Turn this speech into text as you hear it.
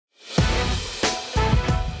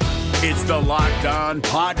It's the Locked On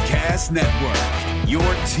Podcast Network, your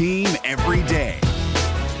team every day.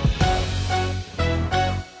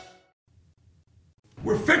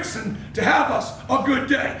 We're fixing to have us a good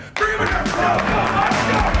day. Bring him in there.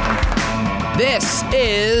 This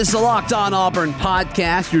is the Locked On Auburn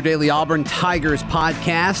podcast, your daily Auburn Tigers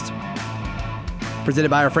podcast. Presented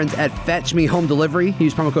by our friends at Fetch Me Home Delivery.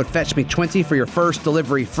 Use promo code FetchMe20 for your first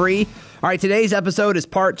delivery free. All right, today's episode is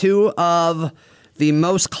part 2 of the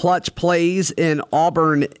most clutch plays in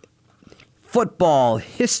Auburn football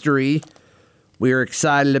history. We are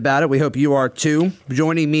excited about it. We hope you are too.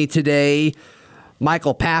 Joining me today,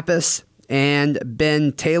 Michael Pappas and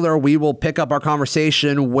Ben Taylor. We will pick up our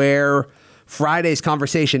conversation where Friday's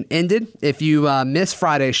conversation ended. If you missed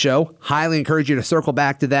Friday's show, highly encourage you to circle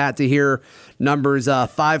back to that to hear numbers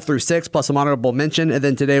 5 through 6 plus some honorable mention. And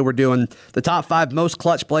then today we're doing the top 5 most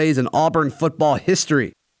clutch plays in Auburn football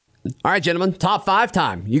history. All right, gentlemen, top 5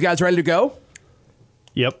 time. You guys ready to go?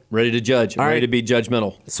 Yep. Ready to judge. All Ready right. to be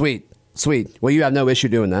judgmental. Sweet. Well, you have no issue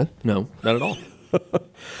doing that. No, not at all. All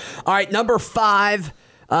right, number 5.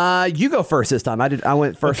 You go first this time. I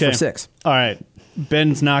went first for 6. All right.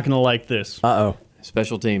 Ben's not going to like this. Uh-oh.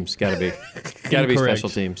 Special teams. Gotta be. Gotta be Incorrect. special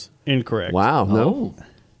teams. Incorrect. Wow. No.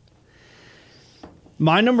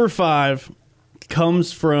 My number 5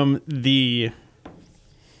 comes from the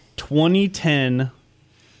 2013,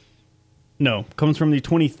 the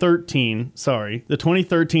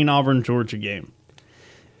 2013 Auburn-Georgia game.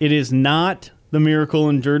 It is not the Miracle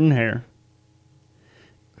in Jordan Hare.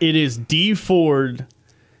 It is D. Ford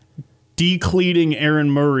decleating Aaron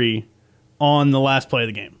Murray on the last play of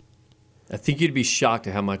the game. I think you'd be shocked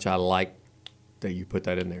at how much I like that you put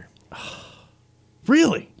that in there.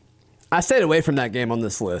 Really? I stayed away from that game on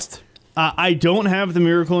this list. I don't have the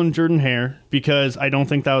Miracle in Jordan Hare because I don't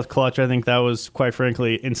think that was clutch. I think that was, quite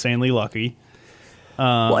frankly, insanely lucky.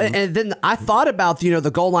 Well, and then I thought about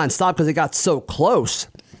the goal line stop because it got so close,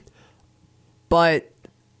 but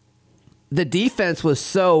the defense was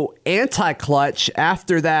so anti-clutch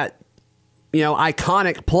after that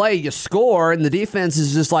iconic play. You score, and the defense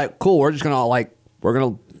is just like, cool. We're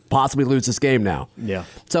gonna possibly lose this game now. Yeah.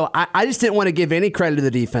 So I just didn't want to give any credit to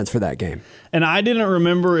the defense for that game. And I didn't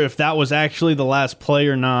remember if that was actually the last play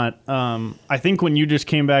or not. I think when you just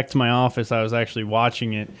came back to my office, I was actually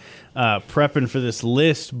watching it, prepping for this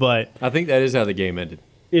list. But I think that is how the game ended.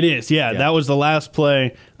 it is, yeah. That was the last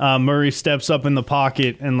play. Murray steps up in the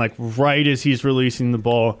pocket, and right as he's releasing the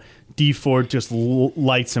ball, D. Ford just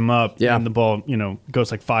lights him up, and the ball,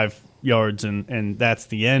 goes 5 yards, and that's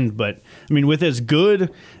the end. But I mean, with as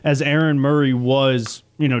good as Aaron Murray was,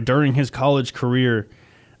 during his college career,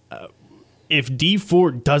 if D.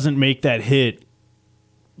 Ford doesn't make that hit,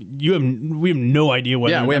 we have no idea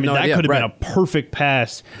what. Yeah, that could have been a perfect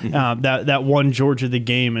pass. That won Georgia the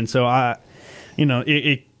game, and so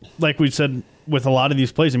it like we said with a lot of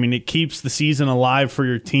these plays, I mean, it keeps the season alive for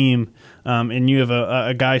your team, and you have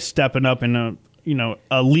a guy stepping up and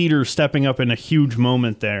a leader stepping up in a huge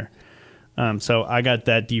moment there. So I got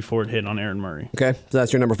that D. Ford hit on Aaron Murray. Okay, so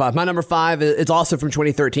that's your number 5. My number 5 is also from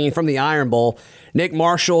 2013, from the Iron Bowl. Nick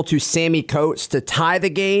Marshall to Sammy Coates to tie the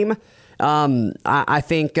game. I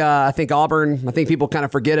think Auburn. I think people kind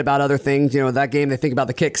of forget about other things. That game they think about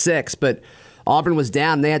the kick 6, but Auburn was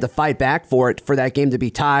down. They had to fight back for that game to be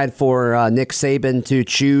tied, for Nick Saban to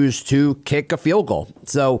choose to kick a field goal.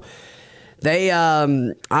 So they,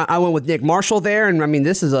 I went with Nick Marshall there, and I mean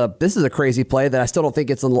this is a crazy play that I still don't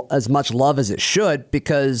think it's as much love as it should,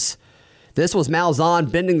 because this was Malzahn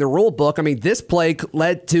bending the rule book. I mean, this play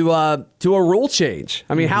led to a rule change.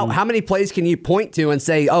 I mean, how many plays can you point to and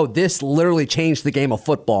say, oh, this literally changed the game of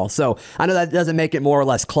football? So I know that doesn't make it more or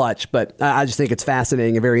less clutch, but I just think it's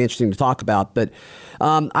fascinating and very interesting to talk about. But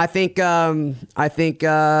I think that's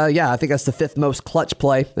the 5th most clutch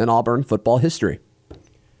play in Auburn football history.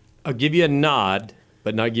 I'll give you a nod,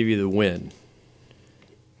 but not give you the win.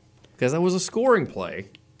 Because that was a scoring play,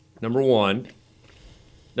 number 1.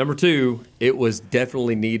 Number 2, it was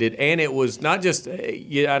definitely needed, and it was not just.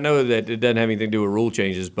 I know that it doesn't have anything to do with rule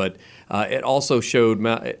changes, but it also showed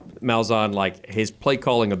Malzahn his play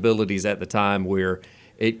calling abilities at the time, where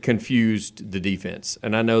it confused the defense.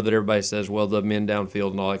 And I know that everybody says, well, the men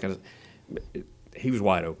downfield and all that kind of. He was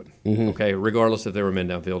wide open. Okay, regardless if there were men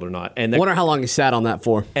downfield or not. And I wonder how long he sat on that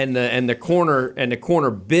for. And the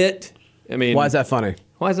corner bit. I mean, why is that funny?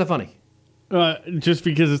 Why is that funny? Just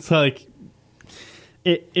because it's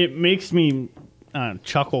it makes me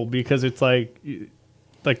chuckle, because it's like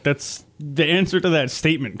that's the answer to that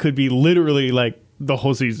statement could be literally the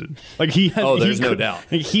whole season. There's no doubt.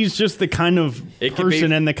 He's just the kind of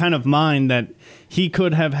person and the kind of mind that he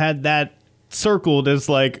could have had that circled as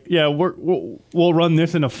like, yeah, we'll run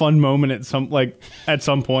this in a fun moment at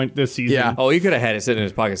some point this season. Yeah. Oh, he could have had it sitting in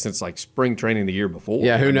his pocket since like spring training the year before.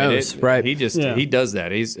 Yeah, who knows, right? He does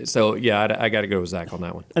that. I got to go with Zach on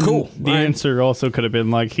that one. And cool. The answer also could have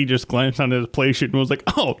been like he just glanced on his play sheet and was like,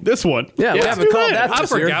 "Oh, this one." Yeah, we haven't called that. I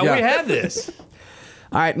this year. forgot Yeah. we had this.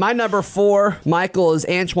 All right, my number 4, Michael, is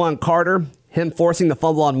Antoine Carter. Him forcing the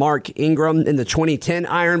fumble on Mark Ingram in the 2010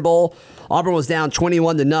 Iron Bowl. Auburn was down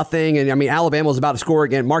 21-0, and I mean Alabama was about to score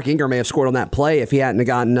again. Mark Ingram may have scored on that play if he hadn't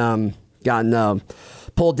gotten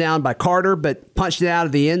pulled down by Carter, but punched it out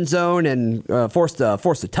of the end zone and forced a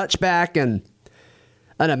touchback and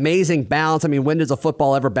an amazing bounce. I mean, when does a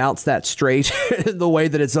football ever bounce that straight the way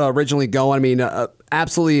that it's originally going? I mean,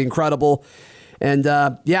 absolutely incredible. And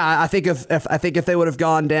I think if they would have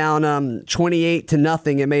gone down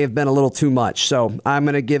 28-0, it may have been a little too much. So I'm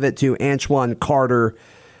going to give it to Antoine Carter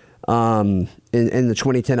in the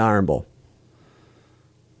 2010 Iron Bowl.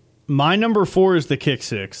 My number 4 is the kick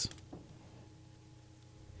six.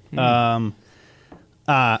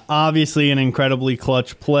 Obviously, an incredibly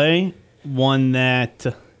clutch play, one that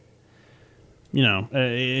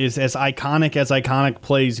is as iconic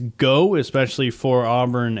plays go, especially for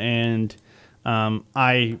Auburn and. I'll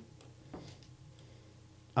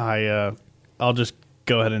just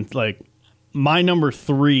go ahead and my number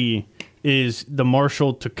 3 is the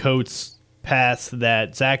Marshall to Coates pass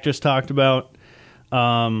that Zach just talked about.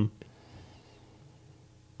 I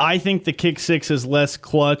think the kick six is less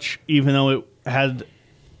clutch, even though it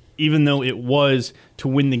was to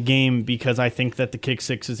win the game, because I think that the kick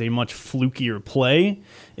six is a much flukier play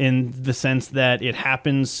in the sense that it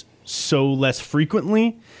happens so less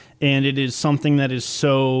frequently. And it is something that is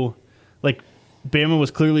so, Bama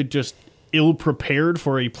was clearly just ill-prepared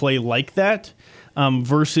for a play like that,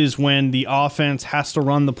 versus when the offense has to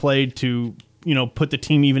run the play to, put the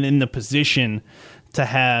team even in the position to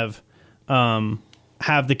have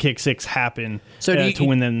the kick six happen to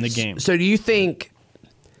win them the game. So do you think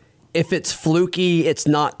if it's fluky, it's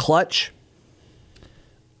not clutch?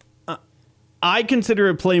 I consider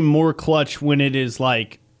a play more clutch when it is,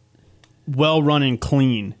 well run and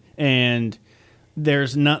clean. And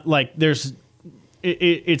it's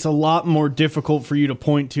a lot more difficult for you to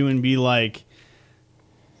point to and be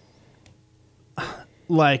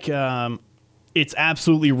it's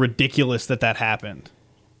absolutely ridiculous that happened.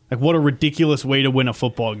 What a ridiculous way to win a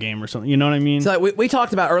football game or something. You know what I mean? So we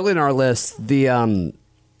talked about early in our list the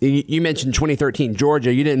you mentioned 2013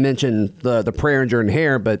 Georgia. You didn't mention the prayer and Jordan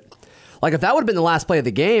Hare, but if that would have been the last play of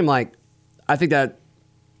the game, I think that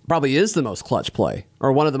probably is the most clutch play,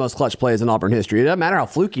 or one of the most clutch plays in Auburn history. It doesn't matter how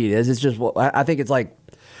fluky it is. It's just, I think it's the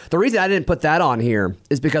reason I didn't put that on here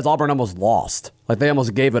is because Auburn almost lost. They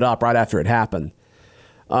almost gave it up right after it happened.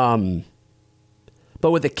 But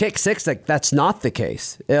with the kick six, that's not the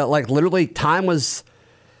case. Literally time was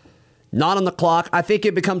not on the clock. I think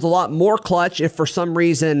it becomes a lot more clutch if for some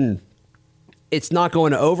reason it's not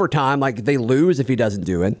going to overtime. They lose if he doesn't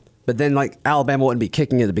do it. But then Alabama wouldn't be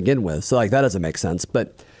kicking it to begin with. So that doesn't make sense.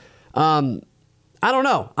 But I don't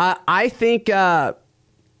know. I think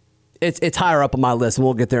it's higher up on my list, and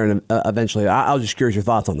we'll get there eventually. I was just curious your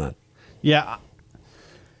thoughts on that. Yeah,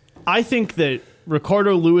 I think that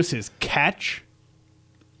Ricardo Lewis's catch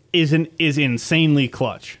is insanely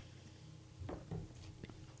clutch.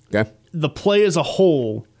 Okay. The play as a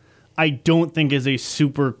whole, I don't think is a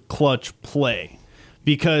super clutch play,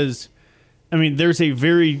 because there's a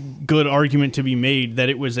very good argument to be made that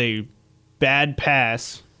it was a bad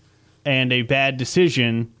pass and a bad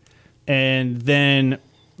decision, and then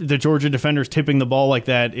the Georgia defenders tipping the ball like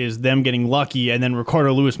that is them getting lucky, and then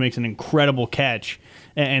Ricardo Lewis makes an incredible catch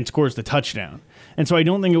and scores the touchdown. And so I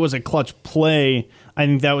don't think it was a clutch play. I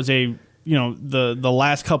think that was the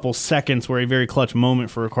last couple seconds were a very clutch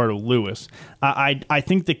moment for Ricardo Lewis. I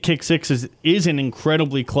think the kick six is an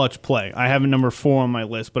incredibly clutch play. I have a number 4 on my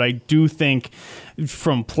list, but I do think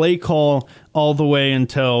from play call all the way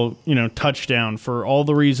until touchdown, for all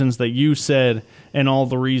the reasons that you said and all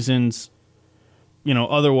the reasons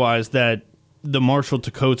otherwise, that the Marshall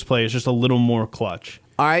to Coates play is just a little more clutch.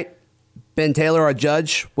 All right, Ben Taylor, our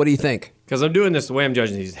judge, what do you think? Because I'm doing this the way I'm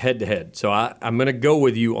judging these head-to-head. So I'm going to go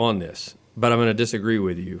with you on this, but I'm going to disagree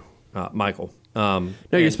with you, Michael. No,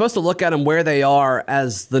 you're supposed to look at them where they are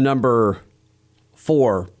as the number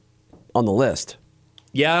 4 on the list.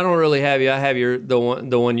 Yeah, I don't really have you. I have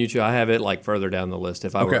the one you chose. I have it further down the list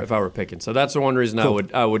if I were picking. So that's the one reason cool.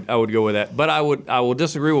 I would go with that. But I will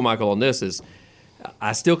disagree with Michael on this. Is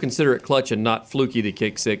I still consider it clutch and not fluky, the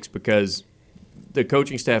kick six, because the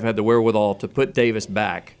coaching staff had the wherewithal to put Davis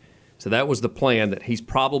back So that was the plan, that he's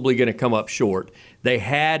probably going to come up short. They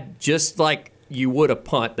had, just like you would a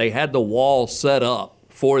punt, they had the wall set up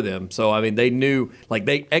for them. So, I mean, they knew, like,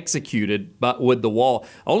 they executed with the wall.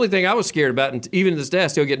 Only thing I was scared about, and even to this day I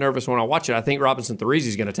still get nervous when I watch it, I think Robinson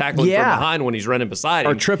There's going to tackle him from behind when he's running beside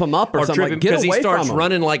him. Or trip him up or something. Like, because he starts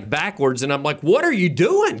running, like, backwards, and I'm like, what are you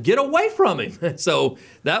doing? Get away from him. So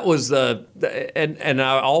that was, and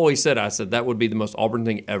I always said, that would be the most Auburn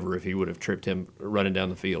thing ever if he would have tripped him running down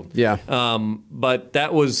the field. Yeah. But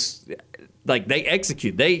that was, like, they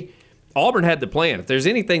execute. Auburn had the plan. If there's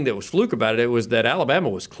anything that was fluke about it, it was that Alabama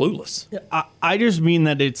was clueless. I just mean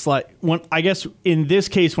that it's like, I guess in this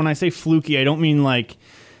case, when I say fluky, I don't mean like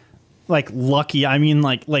lucky. I mean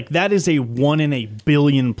like that is a 1 in a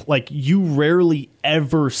billion. Like, you rarely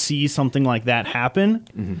ever see something like that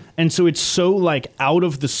happen, and so it's so like out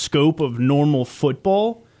of the scope of normal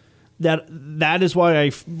football that is why I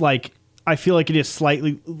feel like it is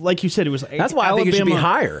slightly, like you said, it was. That's why I think it should be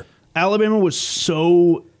higher. Alabama was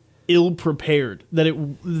so ill-prepared that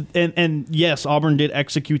and yes, Auburn did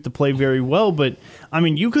execute the play very well, but I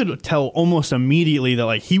mean, you could tell almost immediately that,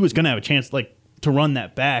 like, he was going to have a chance, like, to run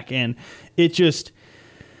that back, and it just,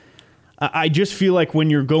 I just feel like when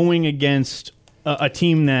you're going against a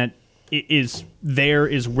team that is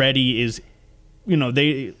ready, is, you know,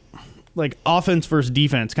 they, like, offense versus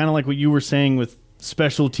defense, kind of like what you were saying with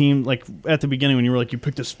special team, like at the beginning when you were like, you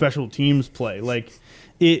picked a special teams play, like,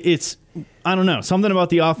 it's, I don't know, something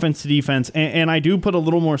about the offense to defense, and I do put a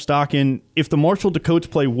little more stock in, if the Marshall to Coates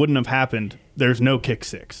play wouldn't have happened, there's no kick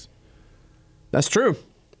six. That's true.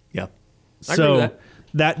 Yeah. I agree with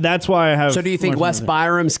that's why I have. So do you think Wes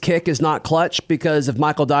Byram's kick is not clutch because if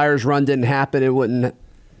Michael Dyer's run didn't happen, it wouldn't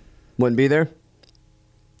be there?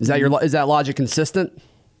 Is that logic consistent?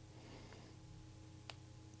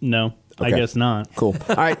 No. Okay. I guess not. Cool.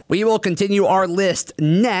 All right. We will continue our list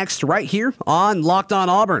next, right here on Locked On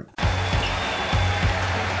Auburn.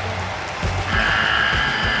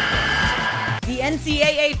 The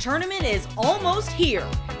NCAA tournament is almost here,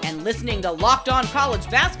 and listening to Locked On College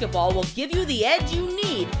Basketball will give you the edge you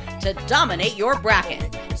need to dominate your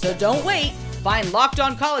bracket. So don't wait. Find Locked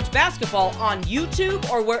On College Basketball on YouTube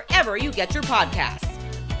or wherever you get your podcasts.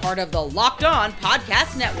 Part of the Locked On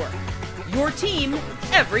Podcast Network. Your team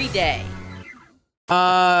every day.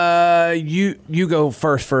 You go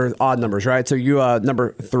first for odd numbers, right? So you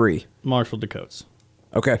number 3. Marshall to Coates.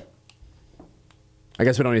 Okay. I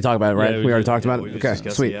guess we don't need to talk about it, right? Yeah, we already talked about it? Okay,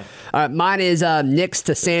 sweet. Mine is Nix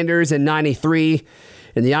to Sanders in 93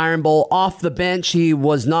 in the Iron Bowl. Off the bench, he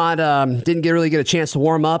was not, didn't really get a chance to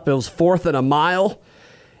warm up. It was 4th and a mile.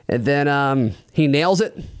 And then he nails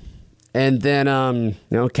it. And then,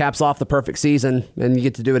 caps off the perfect season, and you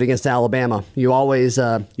get to do it against Alabama. You always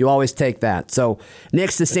take that. So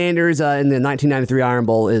Nix to Sanders in the 1993 Iron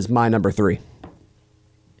Bowl is my number 3.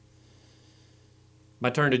 My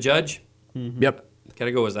turn to judge? Mm-hmm. Yep.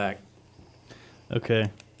 Gotta go with Zach.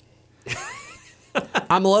 Okay.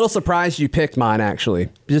 I'm a little surprised you picked mine, actually,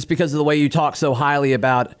 just because of the way you talk so highly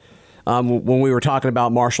about when we were talking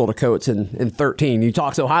about Marshall to Coates in 13. You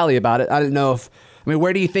talk so highly about it. I didn't know if... I mean,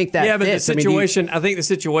 where do you think that fits? The situation, I think the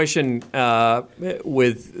situation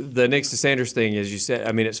with the Nix to Sanders thing, as you said,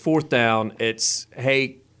 I mean, it's 4th down. It's,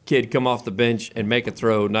 hey, kid, come off the bench and make a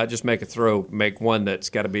throw. Not just make a throw, make one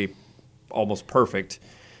that's got to be almost perfect.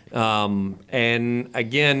 And,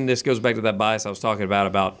 again, this goes back to that bias I was talking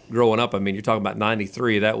about growing up. I mean, you're talking about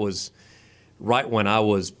 93. That was right when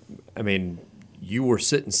you were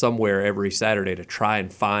sitting somewhere every Saturday to try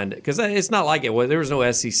and find it. Because it's not like it was. There was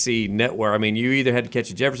no SEC network. I mean, you either had to catch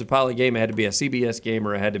a Jefferson Pilot game, it had to be a CBS game,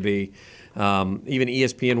 or it had to be even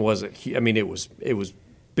ESPN wasn't. I mean, it was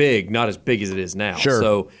big, not as big as it is now. Sure.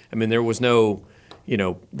 So, I mean, there was no,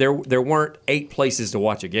 there weren't 8 places to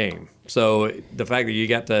watch a game. So the fact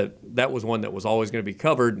that that was one that was always going to be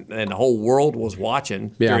covered and the whole world was watching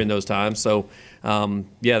during those times. So,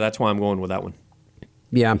 that's why I'm going with that one.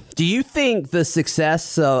 Yeah. Do you think the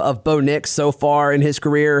success of Bo Nix so far in his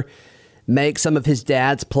career makes some of his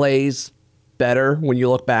dad's plays better when you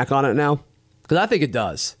look back on it now? Because I think it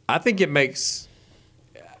does. I think it makes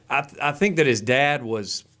 – I think that his dad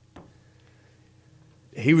was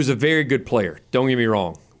 – he was a very good player. Don't get me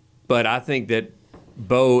wrong. But I think that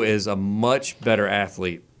Bo is a much better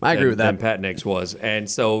athlete I agree with that. than Pat Nix was.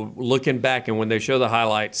 And so looking back, and when they show the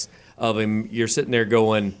highlights of him, you're sitting there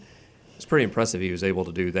going – it's pretty impressive he was able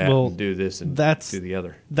to do that and do this and do the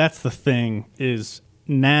other. That's the thing, is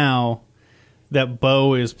now that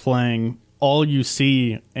Bo is playing, all you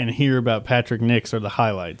see and hear about Patrick Nix are the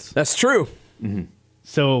highlights. That's true. Mm-hmm.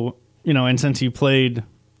 So, and since he played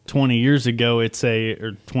 20 years ago, or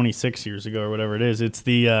 26 years ago, or whatever it is. It's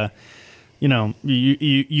the,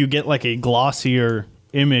 you get like a glossier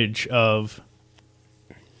image of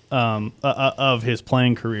his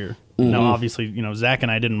playing career. Mm-hmm. Now, obviously, Zach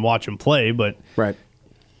and I didn't watch him play, but right.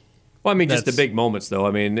 Well, I mean, just the big moments, though.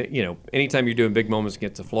 I mean, anytime you're doing big moments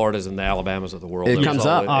against the Floridas and the Alabamas of the world, it comes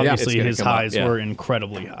up. Obviously, his highs were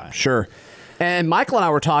incredibly high. Sure. And Michael and I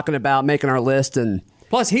were talking about making our list, and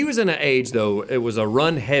plus he was in an age, though, it was a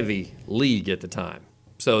run-heavy league at the time.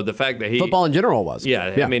 So the fact that football in general was.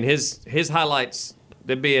 Yeah. I mean, his highlights,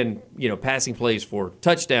 they're being passing plays for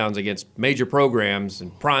touchdowns against major programs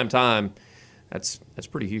in prime time. That's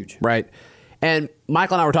pretty huge. Right. And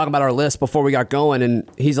Michael and I were talking about our list before we got going, and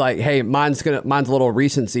he's like, hey, mine's a little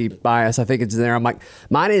recency bias. I think it's in there. I'm like,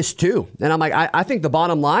 mine is too. And I'm like, I think the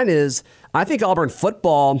bottom line is, I think Auburn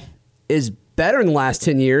football is better in the last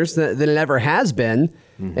 10 years than it ever has been,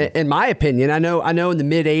 in my opinion. I know in the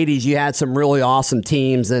mid-'80s you had some really awesome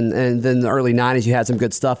teams, and then in the early 90s you had some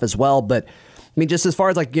good stuff as well. But, I mean, just as far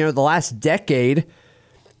as the last decade,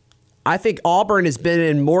 I think Auburn has been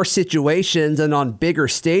in more situations and on bigger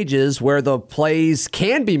stages where the plays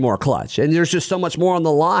can be more clutch, and there's just so much more on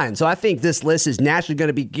the line. So I think this list is naturally going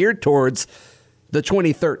to be geared towards the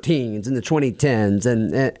 2013s and the 2010s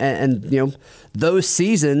and those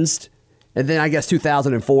seasons, and then I guess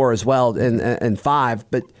 2004 as well and 5.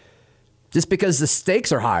 But just because the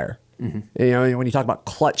stakes are higher. Mm-hmm. When you talk about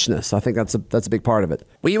clutchness, I think that's a big part of it.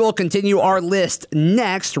 We will continue our list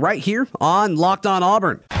next right here on Locked On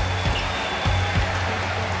Auburn.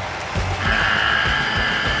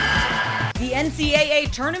 The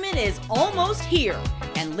NCAA tournament is almost here,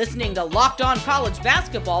 and listening to Locked On College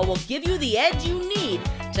Basketball will give you the edge you need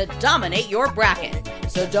to dominate your bracket.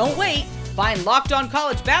 So don't wait. Find Locked On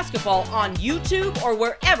College Basketball on YouTube or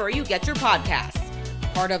wherever you get your podcasts.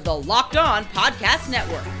 Part of the Locked On Podcast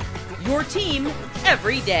Network. Your team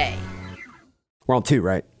every day. We're on 2,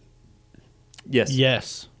 right?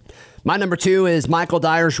 Yes. My number 2 is Michael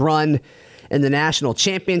Dyer's run in the national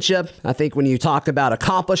championship. I think when you talk about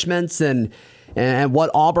accomplishments and what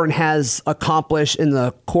Auburn has accomplished in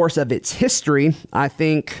the course of its history, I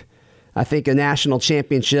think a national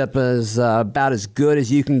championship is about as good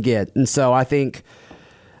as you can get. And so I think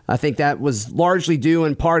that was largely due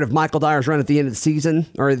in part of Michael Dyer's run at the end of the season,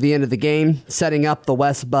 or at the end of the game, setting up the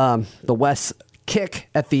West kick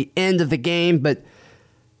at the end of the game. But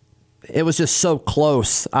it was just so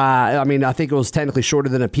close. I think it was technically shorter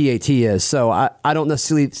than a PAT is. So I don't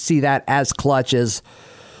necessarily see that as clutch as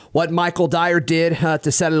what Michael Dyer did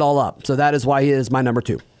to set it all up. So that is why he is my number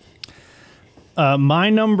 2. My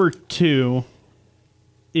number 2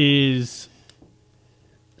 is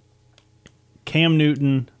Cam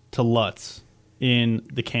Newton to Lutz in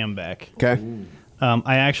the comeback. Okay.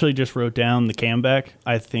 I actually just wrote down the comeback.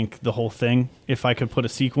 I think the whole thing, if I could put a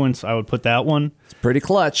sequence, I would put that one. It's pretty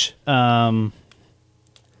clutch.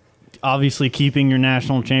 Obviously keeping your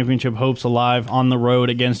national championship hopes alive on the road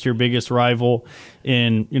against your biggest rival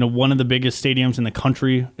in one of the biggest stadiums in the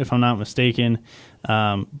country, if I'm not mistaken.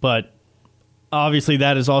 But obviously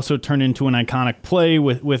that has also turned into an iconic play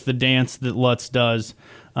with the dance that Lutz does,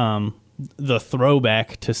 the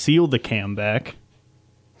throwback to seal the comeback.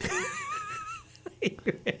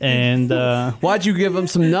 And why'd you give him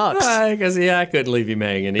some nuts? Because I couldn't leave him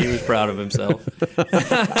hanging. He was proud of himself.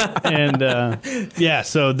 And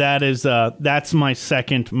so that's my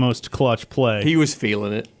second most clutch play. He was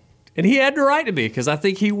feeling it, and he had the right to be, because I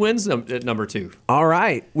think he wins at number 2. All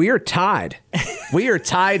right, we are tied. We are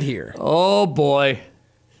tied here. Oh boy,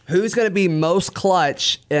 who's going to be most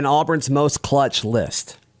clutch in Auburn's most clutch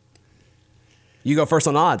list? You go first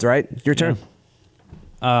on odds, right? Your turn. Yeah.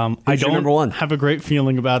 I don't have a great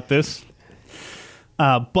feeling about this,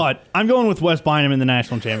 but I'm going with Wes Bynum in the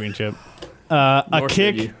national championship. A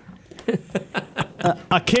kick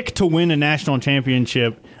to win a national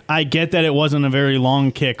championship. I get that it wasn't a very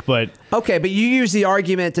long kick, but okay. But you used the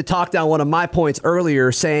argument to talk down one of my points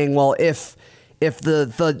earlier, saying, "Well, if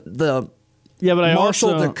the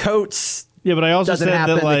Marshall to Coates." Yeah, but I also doesn't said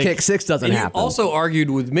happen, that the kick 6 doesn't happen. You also argued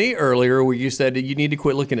with me earlier where you said that you need to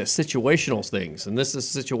quit looking at situational things, and this is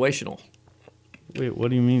situational. Wait, what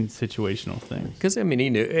do you mean situational things? Because, he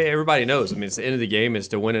knew. Everybody knows. It's the end of the game is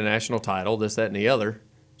to win a national title, this, that, and the other.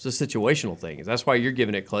 It's a situational thing. That's why you're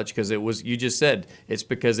giving it clutch, because it was, you just said, it's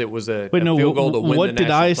because it was a field goal to win the national title. What did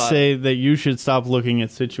I say that you should stop looking at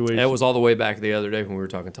situations? That was all the way back the other day when we were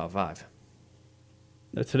talking top 5.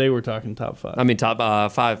 Today we're talking top 5.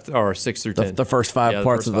 Top 5 or 6 through 10. The first 5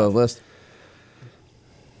 parts of the list.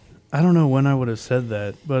 I don't know when I would have said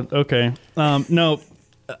that, but okay. No,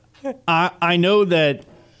 I know that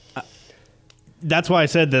That's why I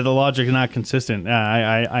said that the logic is not consistent.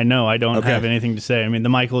 I know. I don't have anything to say. I mean, the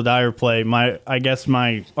Michael Dyer play, I guess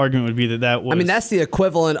my argument would be that was... I mean, that's the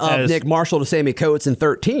equivalent of Nick Marshall to Sammy Coates in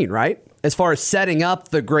 13, right? As far as setting up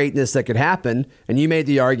the greatness that could happen, and you made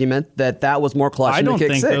the argument that was more clutch than the kick six.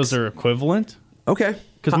 I don't think those are equivalent. Okay.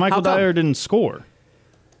 Because Michael Dyer didn't score.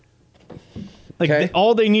 Like,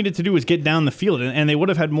 all they needed to do was get down the field, and they would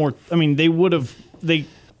have had more... I mean, they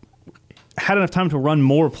had enough time to run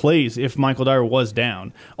more plays if Michael Dyer was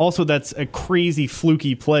down. Also, that's a crazy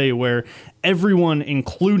fluky play where everyone,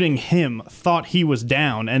 including him, thought he was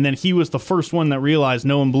down, and then he was the first one that realized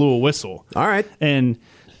no one blew a whistle. All right. And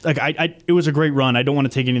like it was a great run. I don't want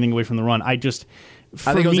to take anything away from the run. I think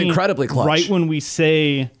it was incredibly clutch.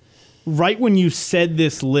 Right when you said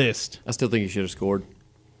this list, I still think he should have scored.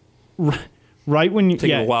 Right when you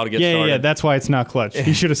taking a while to get started. Yeah, that's why it's not clutch.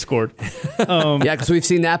 He should have scored. Yeah, because we've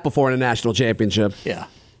seen that before in a national championship. Yeah.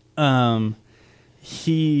 I'm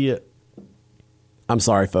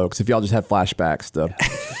sorry, folks. If y'all just have flashbacks to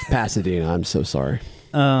Pasadena, I'm so sorry.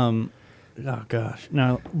 Oh gosh.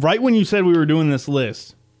 Now, right when you said we were doing this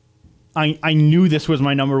list, I knew this was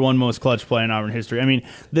my number one most clutch play in Auburn history. I mean,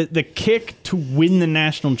 the kick to win the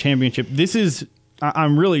national championship. This is. I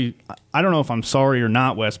don't know if I'm sorry or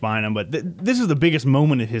not, Wes Bynum, but this is the biggest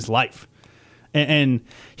moment of his life. And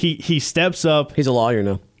he steps up. He's a lawyer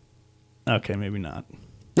now. Okay, maybe not.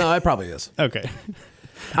 No, it probably is. Okay.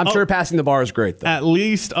 I'm sure passing the bar is great, though. At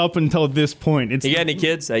least up until this point. You got any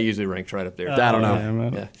kids? That usually ranks right up there. I don't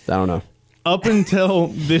know. Yeah. I don't know. Up until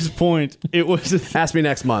this point, it was... Ask me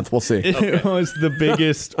next month. We'll see. It was the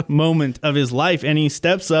biggest moment of his life. And he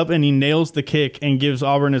steps up and he nails the kick and gives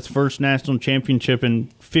Auburn its first national championship in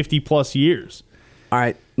 50-plus years. All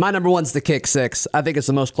right. My number one's the kick six. I think it's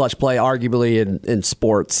the most clutch play, arguably, in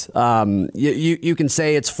sports. You can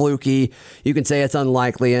say it's fluky. You can say it's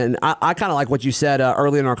unlikely. And I kind of like what you said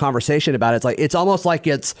earlier in our conversation about it. It's almost like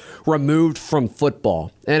it's removed from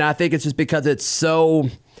football. And I think it's just because it's so...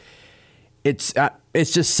 It's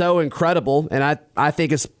just so incredible, and I think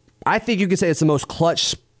you could say it's the most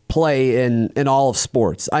clutch play in all of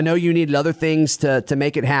sports. I know you needed other things to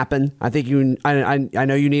make it happen. I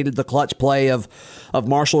know you needed the clutch play of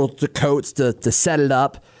Marshall to Coates to set it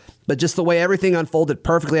up, but just the way everything unfolded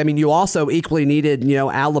perfectly. I mean, you also equally needed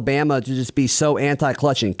Alabama to just be so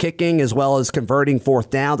anti-clutch in kicking as well as converting fourth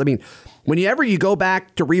downs. I mean, whenever you go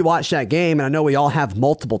back to rewatch that game, and I know we all have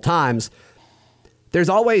multiple times. There's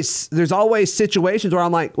always situations where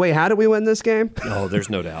I'm like, wait, how did we win this game? Oh, there's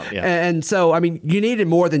no doubt. Yeah. And so, I mean, you needed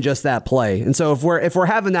more than just that play. And so if we're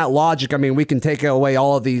having that logic, I mean, we can take away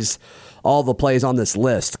all the plays on this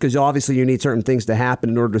list because obviously you need certain things to happen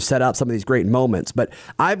in order to set up some of these great moments. But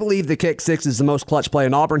I believe the kick six is the most clutch play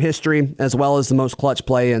in Auburn history as well as the most clutch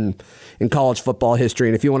play in college football history.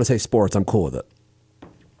 And if you want to say sports, I'm cool with it.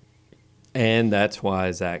 And that's why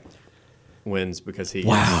Zach wins because he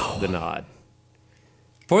gets the nod.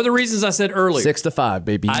 For the reasons I said earlier. 6-5,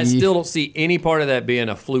 baby. I still don't see any part of that being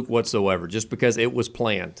a fluke whatsoever, just because it was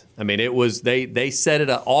planned. I mean, it was they set it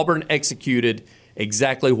up. Auburn executed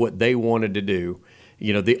exactly what they wanted to do.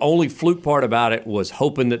 The only fluke part about it was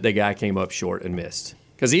hoping that the guy came up short and missed.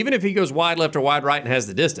 Because even if he goes wide left or wide right and has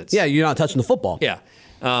the distance. Yeah, you're not touching the football. Yeah.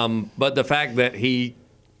 But the fact that he,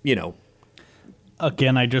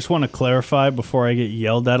 Again, I just want to clarify before I get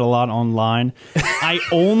yelled at a lot online.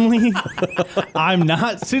 I'm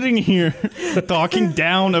not sitting here talking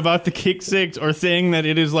down about the kick six or saying that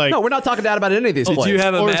it is like... No, we're not talking down about any of these plays.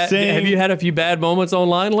 Have you had a few bad moments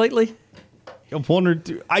online lately? One or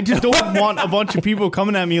two. I just don't want a bunch of people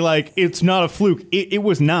coming at me like it's not a fluke. It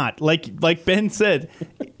was not. Like Ben said,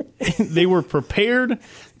 they were prepared.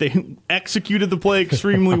 They executed the play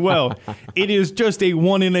extremely well. It is just a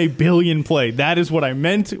 1 in a billion play. That is what I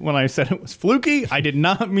meant when I said it was fluky. I did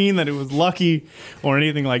not mean that it was lucky or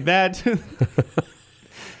anything like that.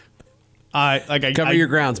 Cover your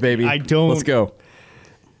grounds, baby. I don't. Let's go.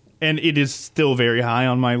 And it is still very high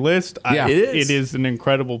on my list. Yeah, it is. It is an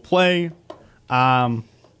incredible play. Well,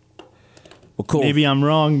 cool. Maybe I'm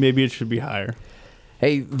wrong. Maybe it should be higher.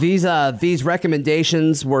 Hey, these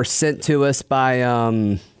recommendations were sent to us by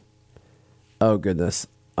oh goodness,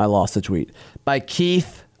 I lost the tweet. By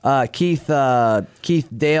Keith Dale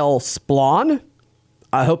Splon.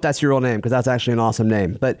 I hope that's your real name because that's actually an awesome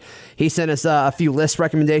name. But he sent us a few list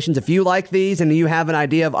recommendations. If you like these and you have an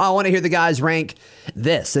idea of, I want to hear the guys rank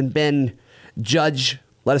this, and Ben Judge,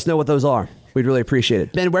 let us know what those are. We'd really appreciate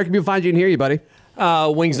it. Ben, where can people find you and hear you, buddy?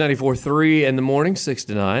 Wings 94.3 in the morning, 6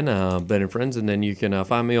 to 9, Ben and Friends. And then you can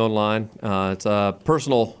find me online. It's a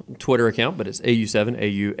personal Twitter account, but it's AU7,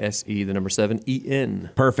 AUSE, the number 7, EN.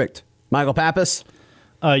 Perfect. Michael Pappas?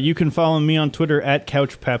 You can follow me on Twitter at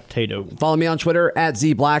CouchPaptato. Follow me on Twitter at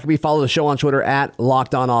ZBlackby. Follow the show on Twitter at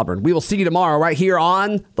Locked On Auburn. We will see you tomorrow right here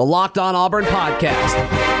on the Locked On Auburn podcast.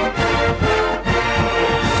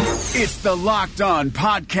 It's the Locked On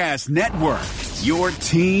Podcast Network, your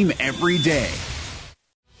team every day.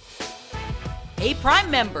 Hey, Prime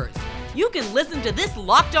members, you can listen to this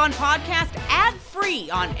Locked On podcast ad-free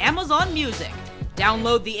on Amazon Music.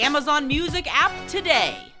 Download the Amazon Music app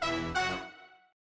today.